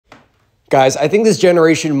Guys, I think this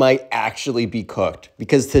generation might actually be cooked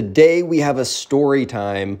because today we have a story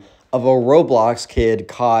time of a Roblox kid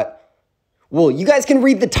caught, well, you guys can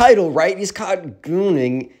read the title, right? He's caught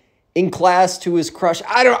gooning in class to his crush.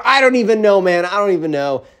 I don't even know, man. I don't even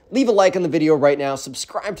know. Leave a like on the video right now.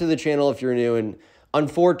 Subscribe to the channel if you're new. And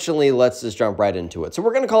unfortunately, let's just jump right into it. So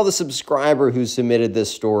we're going to call the subscriber who submitted this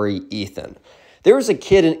story Ethan. There was a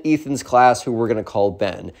kid in Ethan's class who we're going to call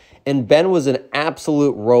Ben. And Ben was an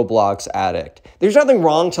absolute Roblox addict. There's nothing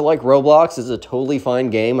wrong to like Roblox. It's a totally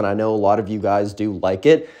fine game, and I know a lot of you guys do like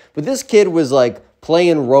it. But this kid was like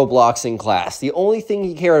playing Roblox in class. The only thing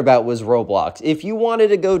he cared about was Roblox. If you wanted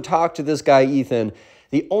to go talk to this guy, Ethan,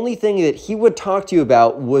 the only thing that he would talk to you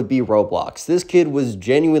about would be Roblox. This kid was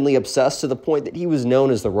genuinely obsessed to the point that he was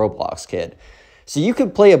known as the Roblox Kid. So you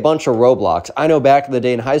could play a bunch of Roblox. I know back in the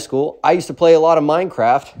day in high school, I used to play a lot of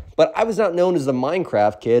Minecraft, but I was not known as the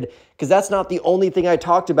Minecraft Kid because that's not the only thing I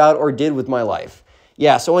talked about or did with my life.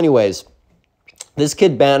 Yeah, so anyways, this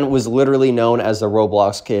kid Ben was literally known as the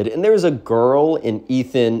Roblox Kid, and there was a girl in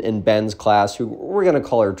Ethan and Ben's class who we're going to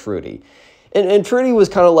call her Trudy. And Trudy was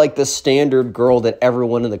kind of like the standard girl that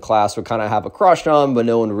everyone in the class would kind of have a crush on, but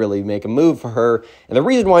no one really make a move for her. And the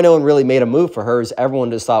reason why no one really made a move for her is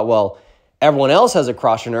everyone just thought, well, everyone else has a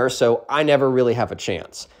crush on her, so I never really have a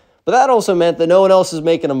chance. But that also meant that no one else is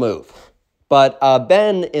making a move. But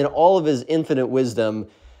Ben, in all of his infinite wisdom,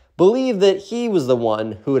 believed that he was the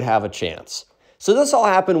one who would have a chance. So this all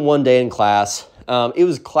happened one day in class. It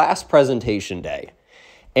was class presentation day.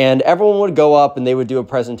 And everyone would go up and they would do a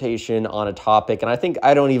presentation on a topic. And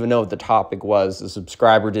I don't even know what the topic was. The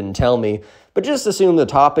subscriber didn't tell me. But just assume the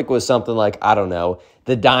topic was something like, I don't know,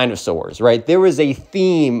 the dinosaurs, right? There was a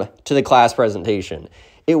theme to the class presentation.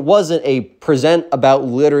 It wasn't a present about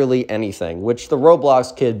literally anything, which the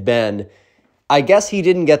Roblox kid, Ben, I guess he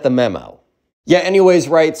didn't get the memo. Yeah, anyways,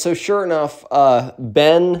 right, so sure enough,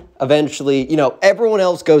 Ben eventually, everyone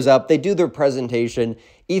else goes up, they do their presentation.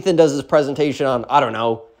 Ethan does his presentation on, I don't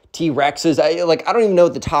know, T-Rexes. I don't even know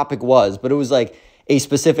what the topic was, but it was like a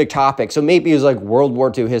specific topic. So maybe it was like World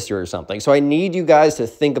War II history or something. So I need you guys to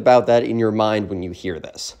think about that in your mind when you hear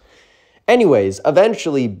this. Anyways,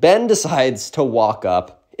 eventually, Ben decides to walk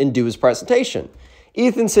up and do his presentation.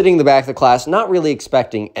 Ethan's sitting in the back of the class, not really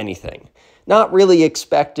expecting anything. Not really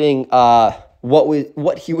expecting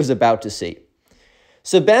what he was about to see.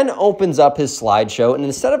 So Ben opens up his slideshow, and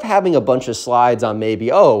instead of having a bunch of slides on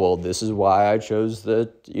maybe, oh, well, this is why I chose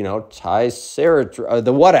the,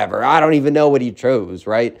 the whatever. I don't even know what he chose,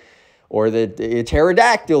 right? Or the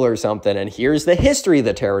pterodactyl or something, and here's the history of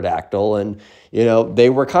the pterodactyl, and, they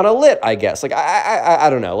were kind of lit, I guess. Like, I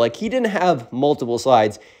don't know. Like, he didn't have multiple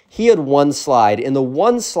slides. He had one slide, and the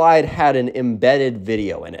one slide had an embedded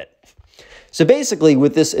video in it. So basically,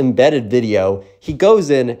 with this embedded video, he goes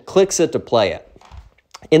in, clicks it to play it.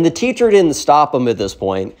 And the teacher didn't stop him at this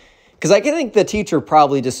point, because I think the teacher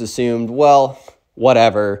probably just assumed, well,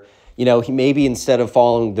 whatever. He maybe instead of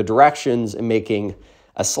following the directions and making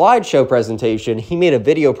a slideshow presentation, he made a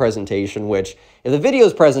video presentation, which if the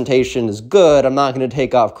video's presentation is good, I'm not going to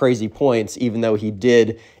take off crazy points, even though he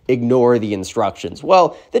did ignore the instructions.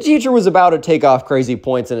 Well, the teacher was about to take off crazy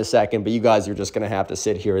points in a second, but you guys are just going to have to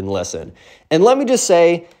sit here and listen. And let me just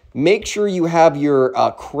say, make sure you have your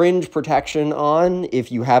cringe protection on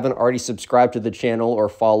if you haven't already subscribed to the channel or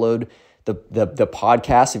followed the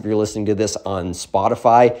podcast. If you're listening to this on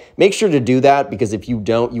Spotify, make sure to do that, because if you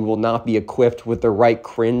don't, you will not be equipped with the right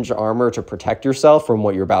cringe armor to protect yourself from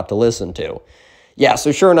what you're about to listen to. Yeah,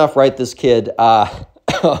 so sure enough, right, this kid,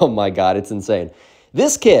 oh my God, it's insane.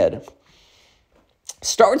 This kid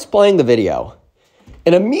starts playing the video,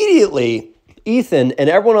 and immediately Ethan and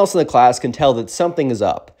everyone else in the class can tell that something is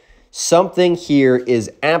up. Something here is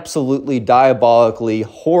absolutely diabolically,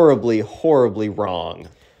 horribly, horribly wrong.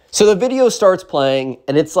 So the video starts playing,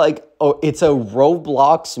 and it's like, oh, it's a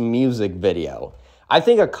Roblox music video. I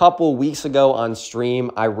think a couple weeks ago on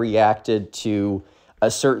stream, I reacted to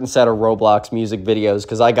a certain set of Roblox music videos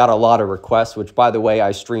because I got a lot of requests, which, by the way,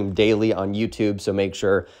 I stream daily on YouTube, so make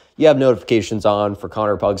sure you have notifications on for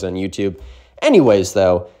Connor Pugs on YouTube. Anyways,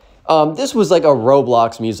 though, this was like a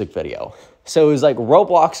Roblox music video. So it was like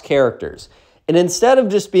Roblox characters. And instead of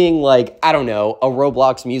just being like, I don't know, a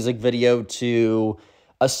Roblox music video to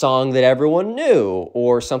a song that everyone knew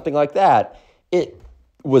or something like that, it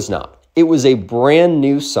was not. It was a brand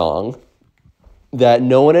new song that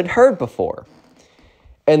no one had heard before.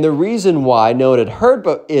 And the reason why no one had heard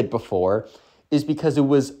it before is because it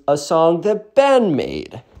was a song that Ben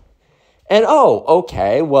made. And, oh,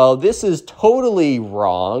 okay, well, this is totally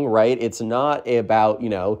wrong, right? It's not about,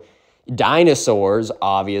 dinosaurs,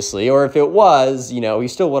 obviously, or if it was, you know, he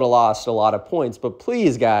still would have lost a lot of points. But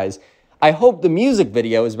please, guys, I hope the music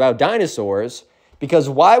video is about dinosaurs, because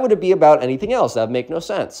why would it be about anything else? That would make no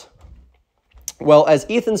sense. Well, as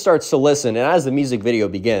Ethan starts to listen and as the music video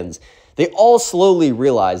begins, they all slowly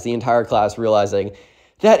realize, the entire class realizing,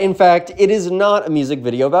 that in fact, it is not a music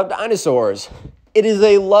video about dinosaurs. It is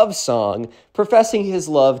a love song professing his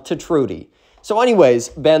love to Trudy. So anyways,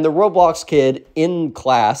 Ben, the Roblox kid in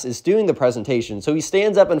class, is doing the presentation. So he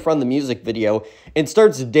stands up in front of the music video and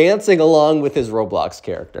starts dancing along with his Roblox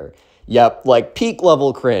character. Yep, like peak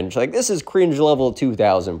level cringe. Like this is cringe level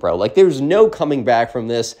 2000, bro. Like there's no coming back from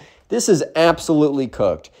this. This is absolutely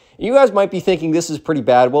cooked. You guys might be thinking this is pretty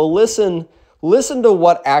bad. Well, listen to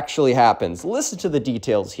what actually happens. Listen to the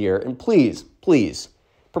details here. And please, please,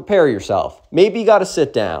 prepare yourself. Maybe you got to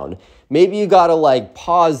sit down. Maybe you got to like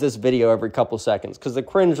pause this video every couple seconds because the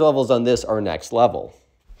cringe levels on this are next level.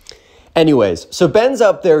 Anyways, so Ben's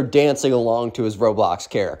up there dancing along to his Roblox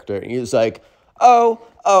character. And he's like, oh,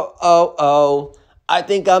 oh, oh, oh, I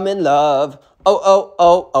think I'm in love.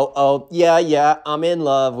 Oh, yeah, I'm in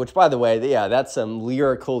love. Which, by the way, yeah, that's some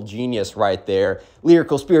lyrical genius right there.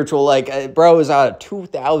 Lyrical, spiritual, like, bro is at a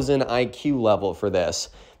 2000 IQ level for this.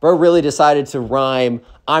 Bro really decided to rhyme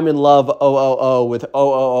I'm in love, with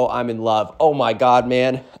I'm in love. Oh my God,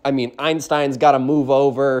 man. I mean, Einstein's got to move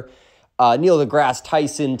over. Neil deGrasse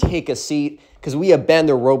Tyson, take a seat. Because we have Ben,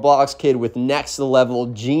 the Roblox kid, with next level,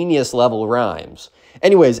 genius level rhymes.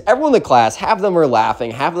 Anyways, everyone in the class, half of them are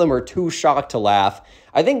laughing, half of them are too shocked to laugh.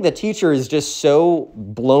 I think the teacher is just so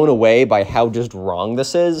blown away by how just wrong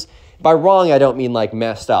this is. By wrong, I don't mean like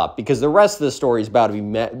messed up, because the rest of the story is about to be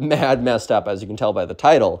mad messed up, as you can tell by the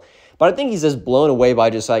title. But I think he's just blown away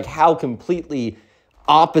by just like how completely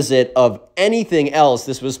opposite of anything else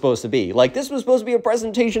this was supposed to be. Like, this was supposed to be a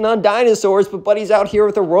presentation on dinosaurs, but Buddy's out here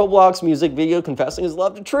with a Roblox music video confessing his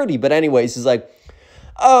love to Trudy. But anyways, he's like,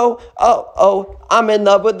 oh, I'm in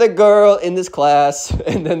love with the girl in this class.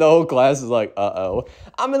 And then the whole class is like,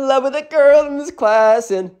 I'm in love with a girl in this class.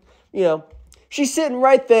 And, you know, she's sitting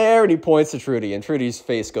right there. And he points to Trudy, and Trudy's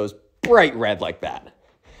face goes bright red like that.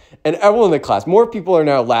 And everyone in the class, more people are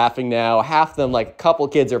now laughing now. Half of them, like a couple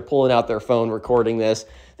kids, are pulling out their phone recording this.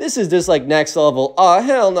 This is just like next level. Oh,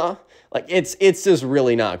 hell no. Like, it's just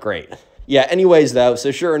really not great. Yeah, anyways, though,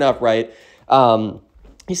 so sure enough, right,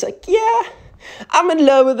 he's like, yeah, I'm in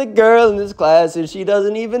love with a girl in this class, and she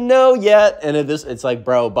doesn't even know yet. And it's like,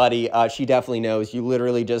 bro, buddy, she definitely knows. You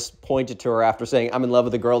literally just pointed to her after saying, I'm in love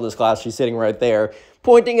with a girl in this class. She's sitting right there,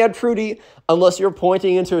 pointing at Trudy. Unless you're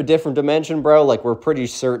pointing into a different dimension, bro, like, we're pretty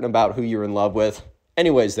certain about who you're in love with.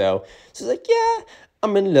 Anyways, though, so he's like, yeah,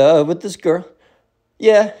 I'm in love with this girl.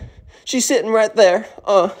 Yeah, she's sitting right there.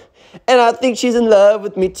 And I think she's in love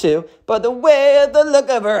with me too. But the way, the look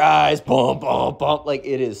of her eyes, boom, boom, boom. Like,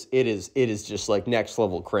 it is just like next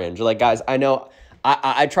level cringe. Like, guys, I know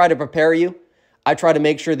I try to prepare you. I try to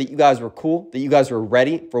make sure that you guys were cool, that you guys were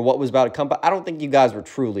ready for what was about to come. But I don't think you guys were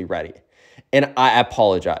truly ready. And I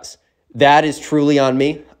apologize. That is truly on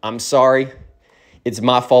me. I'm sorry. It's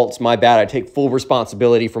my fault. It's my bad. I take full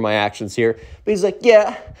responsibility for my actions here. But he's like,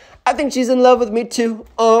 yeah, I think she's in love with me too.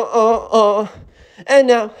 And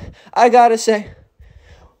now, I gotta say,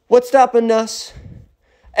 what's stopping us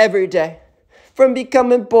every day from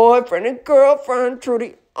becoming boyfriend and girlfriend,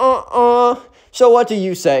 Trudy? So what do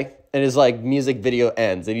you say? And his, like, music video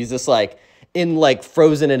ends, and he's just, like,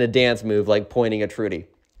 frozen in a dance move, like, pointing at Trudy.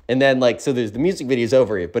 And then, like, so there's the music video's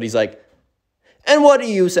over, but he's like, and what do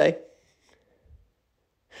you say?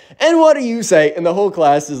 And what do you say? And the whole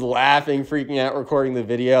class is laughing, freaking out, recording the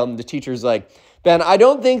video, and the teacher's like, Ben, I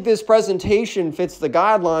don't think this presentation fits the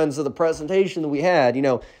guidelines of the presentation that we had. You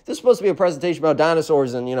know, this is supposed to be a presentation about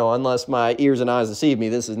dinosaurs, and, you know, unless my ears and eyes deceive me,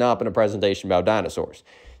 this has not been a presentation about dinosaurs.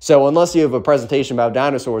 So unless you have a presentation about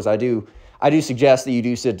dinosaurs, I do suggest that you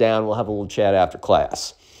do sit down. We'll have a little chat after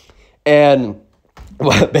class. And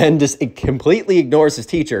Ben just completely ignores his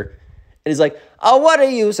teacher, and he's like, oh, what do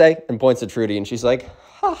you say? And points at Trudy, and she's like,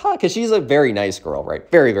 haha, because she's a very nice girl, right?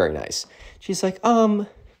 Very, very nice. She's like, I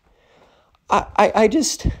don't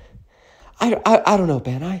know,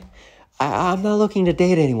 Ben. I'm not looking to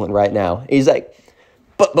date anyone right now. He's like,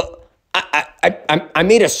 but I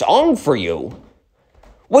made a song for you.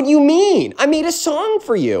 What do you mean? I made a song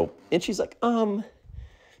for you. And she's like, no,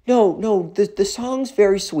 the song's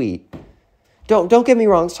very sweet. Don't get me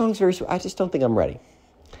wrong, the song's very sweet. I just don't think I'm ready.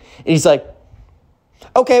 And he's like,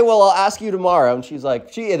 okay, well, I'll ask you tomorrow. And she's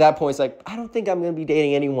like, at that point, is like, I don't think I'm going to be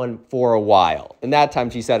dating anyone for a while. And that time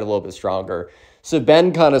she said it a little bit stronger. So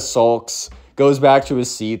Ben kind of sulks, goes back to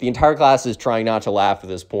his seat. The entire class is trying not to laugh at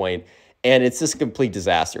this point. And it's just a complete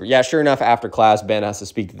disaster. Yeah, sure enough, after class, Ben has to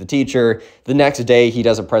speak to the teacher. The next day, he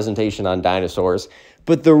does a presentation on dinosaurs.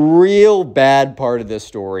 But the real bad part of this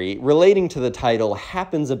story, relating to the title,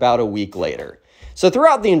 happens about a week later. So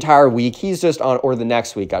throughout the entire week, he's just on, or the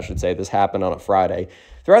next week, I should say, this happened on a Friday.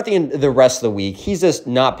 Throughout the rest of the week, he's just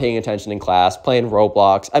not paying attention in class, playing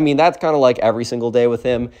Roblox. I mean, that's kind of like every single day with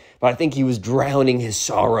him, but I think he was drowning his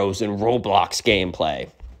sorrows in Roblox gameplay.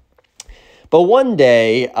 But one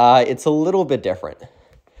day, it's a little bit different.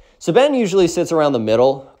 So Ben usually sits around the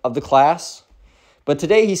middle of the class, but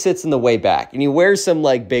today he sits in the way back, and he wears some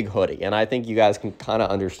like big hoodie, and I think you guys can kind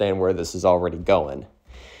of understand where this is already going.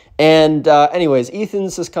 And anyways,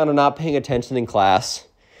 Ethan's just kind of not paying attention in class,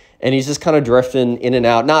 and he's just kind of drifting in and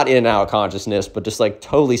out, not in and out of consciousness, but just like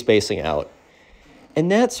totally spacing out.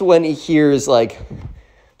 And that's when he hears like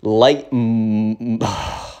light,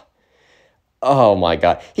 oh my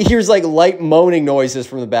God. He hears like light moaning noises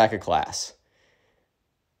from the back of class.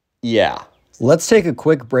 Yeah. Let's take a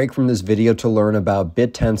quick break from this video to learn about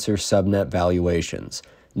BitTensor subnet valuations.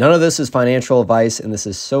 None of this is financial advice, and this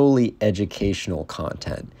is solely educational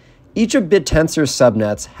content. Each of BitTensor's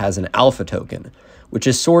subnets has an alpha token, which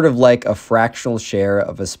is sort of like a fractional share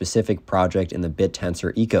of a specific project in the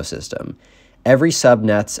BitTensor ecosystem. Every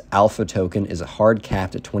subnet's alpha token is hard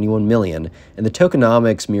capped at 21 million, and the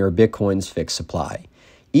tokenomics mirror Bitcoin's fixed supply.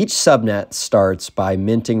 Each subnet starts by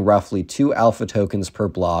minting roughly 2 alpha tokens per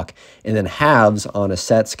block and then halves on a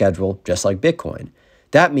set schedule, just like Bitcoin.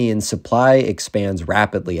 That means supply expands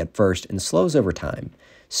rapidly at first and slows over time.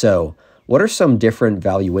 So, what are some different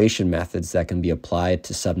valuation methods that can be applied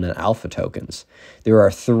to subnet alpha tokens? There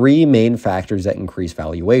are 3 main factors that increase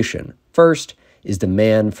valuation. First is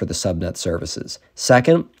demand for the subnet services.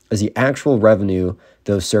 Second is the actual revenue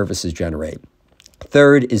those services generate.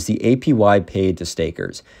 Third is the APY paid to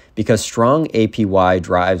stakers, because strong APY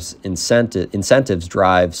drives incentives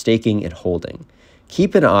drive staking and holding.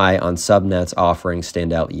 Keep an eye on subnets offering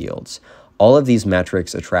standout yields. All of these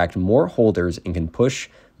metrics attract more holders and can push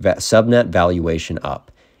subnet valuation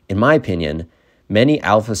up. In my opinion, many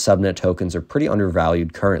alpha subnet tokens are pretty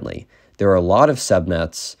undervalued currently. There are a lot of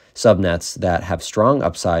subnets that have strong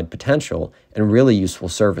upside potential and really useful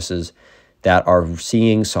services that are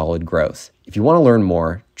seeing solid growth. If you want to learn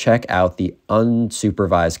more, check out the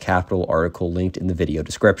unsupervised capital article linked in the video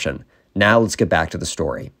description. Now let's get back to the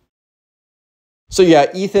story. So yeah,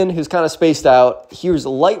 Ethan, who's kind of spaced out, hears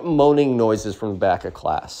light moaning noises from the back of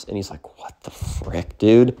class. And he's like, what the frick,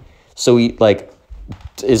 dude? So he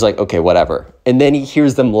is like, okay, whatever. And then he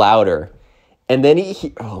hears them louder. And then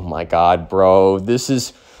oh my God, bro, this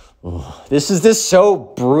is so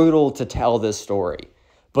brutal to tell this story.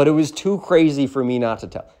 But it was too crazy for me not to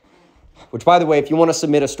tell. Which, by the way, if you want to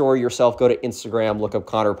submit a story yourself, go to Instagram, look up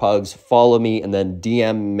Connor Pugs, follow me, and then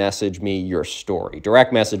DM message me your story.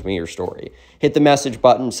 Direct message me your story. Hit the message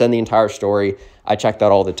button, send the entire story. I check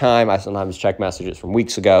that all the time. I sometimes check messages from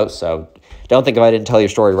weeks ago, so don't think if I didn't tell your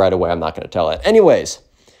story right away, I'm not going to tell it. Anyways,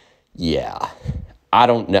 yeah, I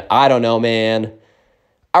don't know, man.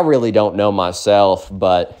 I really don't know myself,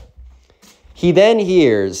 but he then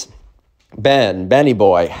hears Benny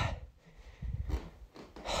boy.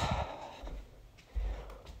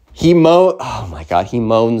 Oh my God, he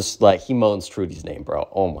moans Trudy's name, bro.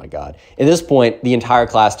 Oh my God. At this point, the entire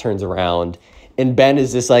class turns around and Ben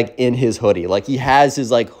is just like in his hoodie. Like he has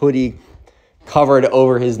his like hoodie covered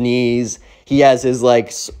over his knees. He has his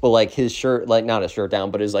like his shirt, like not his shirt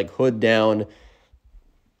down, but his like hood down.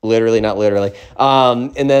 Literally, not literally.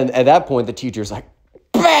 And then at that point, the teacher's like,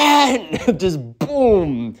 Ben! Just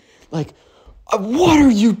boom. Like, what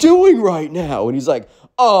are you doing right now? And he's like,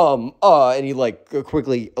 and he like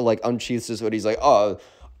quickly like unsheaths his hood. He's like, I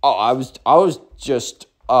was just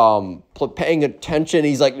paying attention.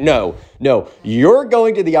 He's like, no, you're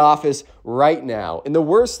going to the office right now. And the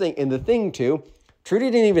worst thing, and the thing too,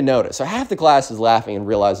 Trudy didn't even notice. So half the class is laughing and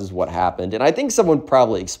realizes what happened. And I think someone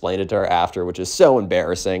probably explained it to her after, which is so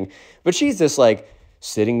embarrassing. But she's just like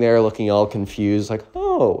sitting there looking all confused, like,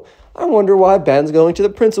 oh, I wonder why Ben's going to the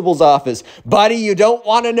principal's office. Buddy, you don't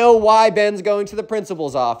want to know why Ben's going to the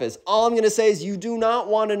principal's office. All I'm going to say is you do not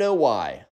want to know why.